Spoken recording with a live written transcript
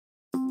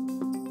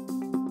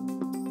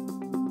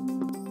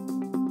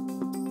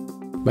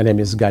My name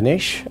is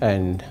Ganesh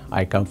and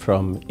I come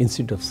from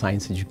Institute of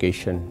Science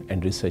Education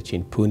and Research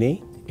in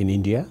Pune in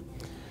India.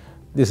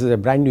 This is a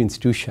brand new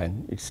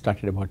institution. It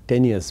started about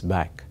 10 years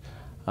back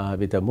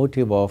with a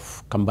motive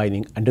of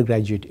combining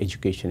undergraduate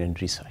education and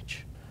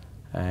research.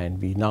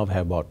 And we now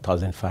have about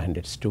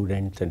 1,500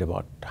 students and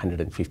about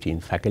 115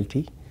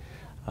 faculty.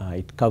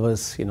 It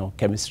covers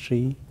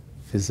chemistry,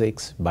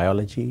 physics,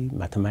 biology,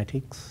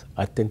 mathematics,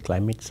 earth and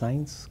climate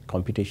science,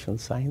 computational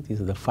science. These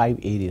are the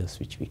 5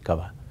 areas which we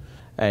cover.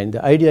 And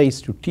the idea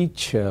is to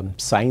teach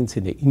science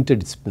in an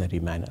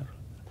interdisciplinary manner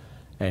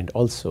and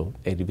also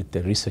with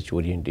the research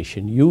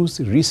orientation, use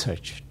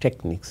research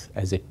techniques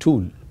as a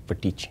tool for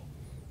teaching.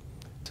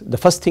 So the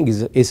first thing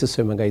is ACS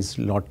Omega is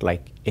not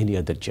like any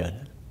other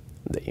journal.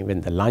 Even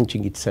the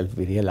launching itself,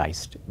 we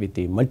realized with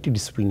the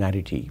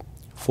multidisciplinarity,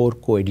 4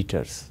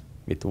 co-editors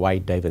with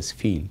wide diverse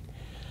field,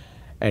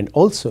 and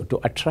also to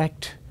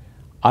attract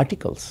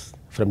articles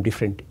from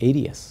different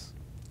areas.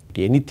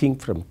 Anything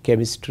from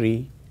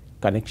chemistry,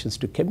 connections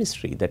to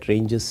chemistry that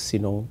ranges,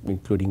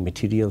 including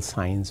material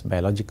science,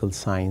 biological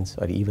science,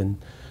 or even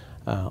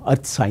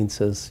earth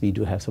sciences. We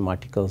do have some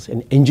articles,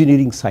 and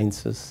engineering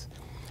sciences.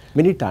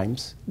 Many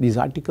times these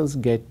articles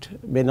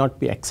may not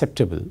be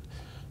acceptable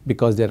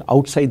because they're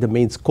outside the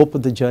main scope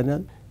of the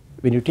journal.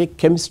 When you take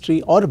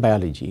chemistry or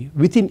biology,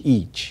 within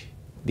each,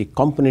 the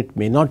component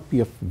may not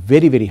be of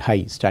very, very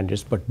high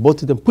standards, but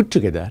both of them put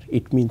together,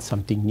 it means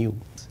something new.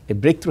 A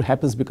breakthrough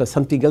happens because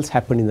something else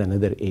happened in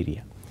another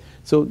area.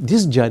 So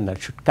this journal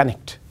should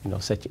connect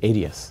such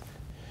areas.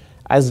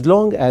 As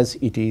long as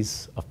it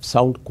is of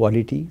sound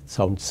quality,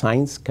 sound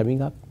science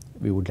coming up,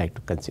 we would like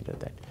to consider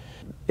that.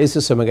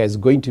 ACS Omega is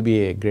going to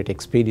be a great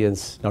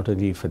experience not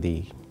only for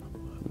the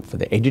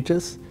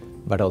editors,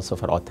 but also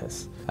for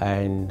authors.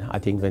 And I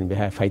think when we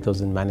have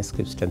 5,000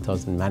 manuscripts,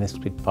 10,000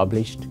 manuscripts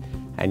published,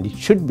 and it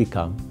should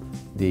become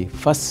the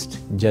first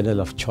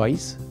journal of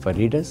choice for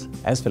readers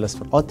as well as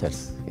for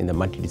authors in the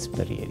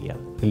multidisciplinary area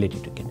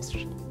related to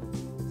chemistry.